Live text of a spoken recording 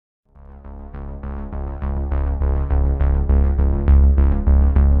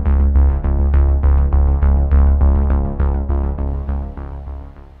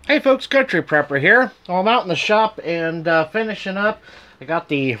Hey folks, Country Prepper here. Well, I'm out in the shop and finishing up. I got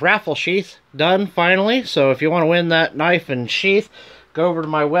the raffle sheath done finally, so if you want to win that knife and sheath, go over to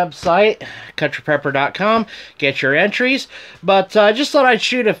my website, countryprepper.com, get your entries. But I just thought I'd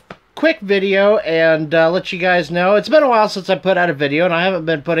shoot a quick video and let you guys know. It's been a while since I put out a video, and I haven't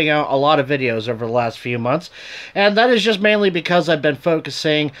been putting out a lot of videos over the last few months, and that is just mainly because I've been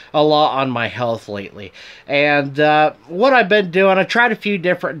focusing a lot on my health lately. And what I've been doing, I tried a few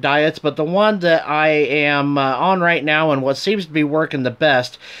different diets, but the one that I am on right now and what seems to be working the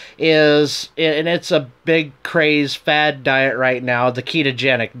best is, and it's a big craze fad diet right now, the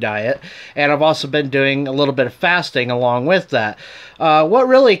ketogenic diet. And I've also been doing a little bit of fasting along with that. What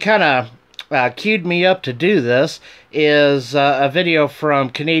really kind of queued me up to do this is a video from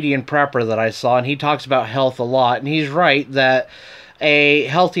Canadian Prepper that I saw, and he talks about health a lot, and he's right that a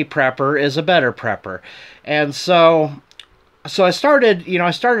healthy prepper is a better prepper. And so I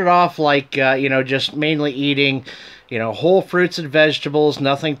started off like, just mainly eating, whole fruits and vegetables,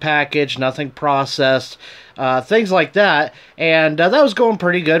 nothing packaged, nothing processed, things like that. And that was going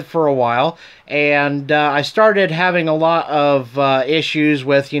pretty good for a while. And I started having a lot of issues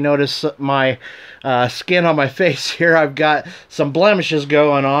with, you notice my skin on my face here. I've got some blemishes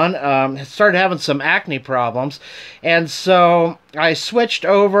going on. Started having some acne problems. And so I switched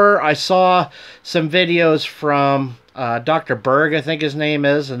over. I saw some videos from Dr. Berg, I think his name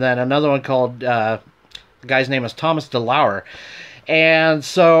is, and then another one called, the guy's name is Thomas DeLauer. And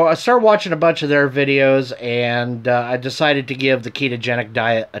so I started watching a bunch of their videos, and I decided to give the ketogenic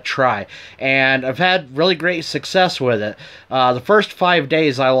diet a try. And I've had really great success with it. The first 5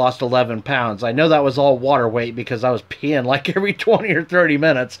 days I lost 11 pounds. I know that was all water weight because I was peeing like every 20 or 30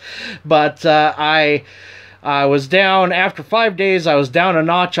 minutes. But I was down, after 5 days, I was down a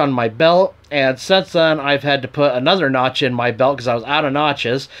notch on my belt. And since then, I've had to put another notch in my belt because I was out of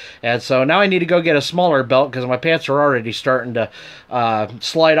notches. And so now I need to go get a smaller belt because my pants are already starting to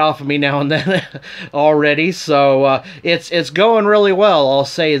slide off of me now and then already. So it's going really well, I'll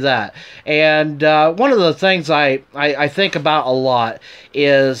say that. And one of the things I think about a lot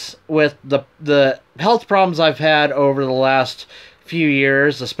is with the health problems I've had over the last few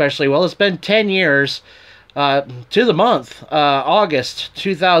years, especially, well, it's been 10 years to the month. August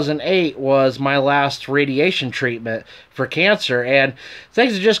 2008 was my last radiation treatment for cancer, and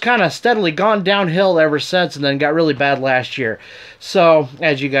things have just kind of steadily gone downhill ever since, and then got really bad last year, so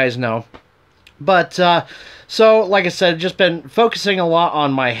as you guys know. But so like I said, just been focusing a lot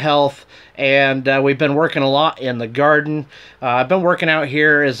on my health, and we've been working a lot in the garden. I've been working out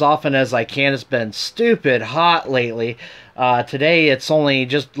here as often as I can. It's been stupid hot lately. Today it's only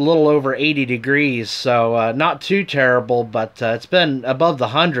just a little over 80 degrees, so not too terrible, but it's been above the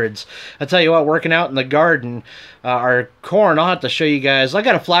hundreds. I tell you what, working out in the garden, our corn, I'll have to show you guys. I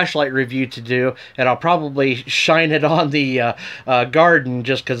got a flashlight review to do, and I'll probably shine it on the garden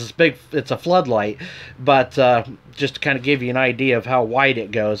just because it's big. It's a floodlight, but just to kind of give you an idea of how wide it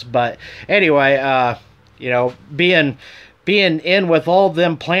goes. But anyway, being in with all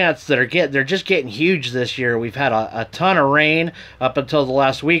them plants that they're just getting huge this year. We've had a ton of rain up until the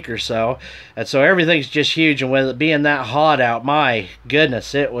last week or so, and so everything's just huge. And with it being that hot out, my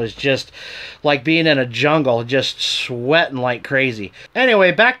goodness, it was just like being in a jungle, just sweating like crazy.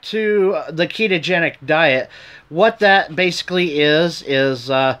 Anyway, back to the ketogenic diet. What that basically is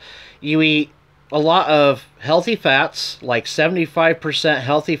you eat a lot of healthy fats, like 75%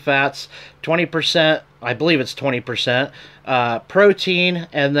 healthy fats, 20%, I believe it's 20%, protein,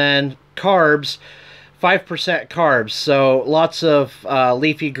 and then carbs, 5% carbs. So lots of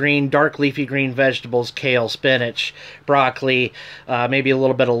leafy green, dark leafy green vegetables, kale, spinach, broccoli, maybe a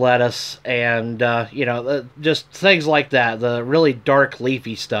little bit of lettuce, and just things like that, the really dark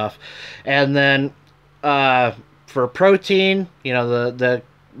leafy stuff. And then for protein, the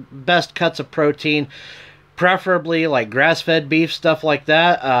best cuts of protein, preferably like grass-fed beef, stuff like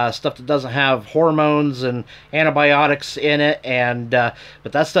that, stuff that doesn't have hormones and antibiotics in it, and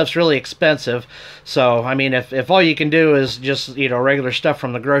but that stuff's really expensive. So I mean, if all you can do is just regular stuff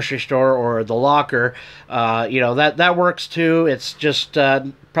from the grocery store or the locker, that works too. It's just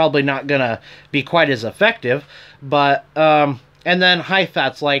probably not gonna be quite as effective. But and then high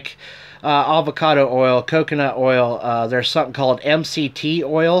fats like avocado oil, coconut oil, there's something called MCT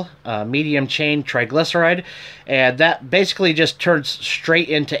oil, medium chain triglyceride, and that basically just turns straight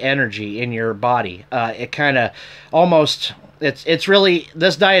into energy in your body. It kind of almost, it's really,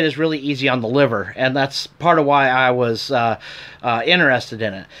 this diet is really easy on the liver, and that's part of why I was interested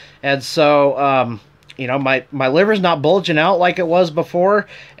in it. And so you know, my liver's not bulging out like it was before,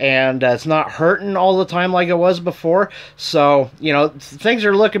 and it's not hurting all the time like it was before. So, you know, things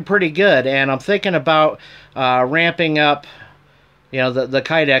are looking pretty good, and I'm thinking about ramping up, you know, the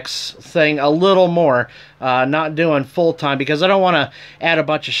Kydex thing a little more, not doing full time, because I don't want to add a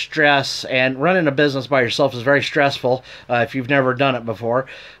bunch of stress, and running a business by yourself is very stressful if you've never done it before.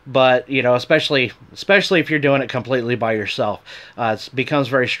 But, you know, especially if you're doing it completely by yourself, it becomes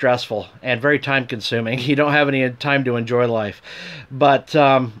very stressful and very time consuming. You don't have any time to enjoy life. But,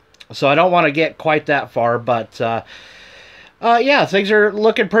 so I don't want to get quite that far, but, yeah, things are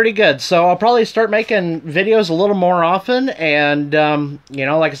looking pretty good. So I'll probably start making videos a little more often. And, you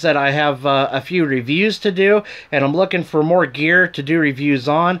know, like I said, I have a few reviews to do, and I'm looking for more gear to do reviews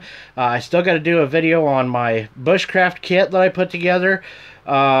on. I still got to do a video on my bushcraft kit that I put together.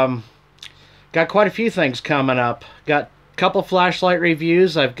 Got quite a few things coming up. Got a couple flashlight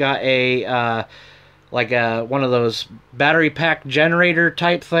reviews. I've got a, one of those battery pack generator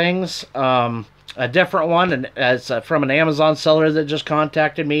type things. A different one, and it's from an Amazon seller that just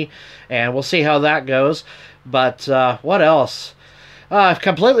contacted me, and we'll see how that goes. But what else? I've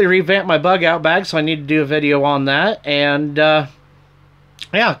completely revamped my bug out bag, so I need to do a video on that. And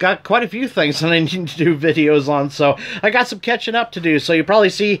yeah, got quite a few things that I need to do videos on, so I got some catching up to do. So you'll probably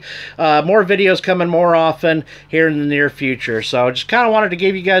see more videos coming more often here in the near future. So just kind of wanted to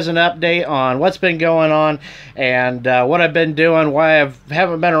give you guys an update on what's been going on, and what I've been doing, why I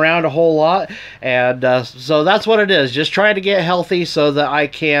haven't been around a whole lot. And so that's what it is, just trying to get healthy so that I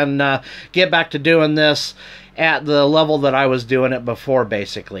can get back to doing this at the level that I was doing it before,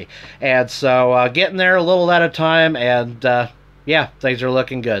 basically. And so getting there a little at a time, and yeah, things are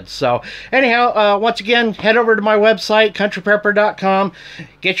looking good. So anyhow, once again, head over to my website, countryprepper.com.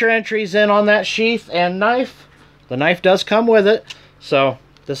 Get your entries in on that sheath and knife. The knife does come with it. So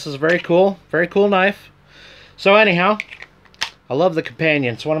this is a very cool knife. So anyhow, I love the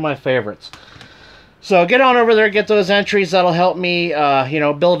companion. It's one of my favorites. So get on over there, get those entries. That'll help me, you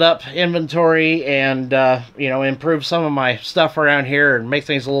know, build up inventory, and, you know, improve some of my stuff around here and make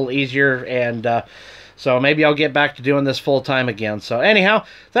things a little easier. And, so maybe I'll get back to doing this full time again. So anyhow,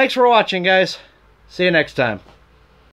 thanks for watching, guys. See you next time.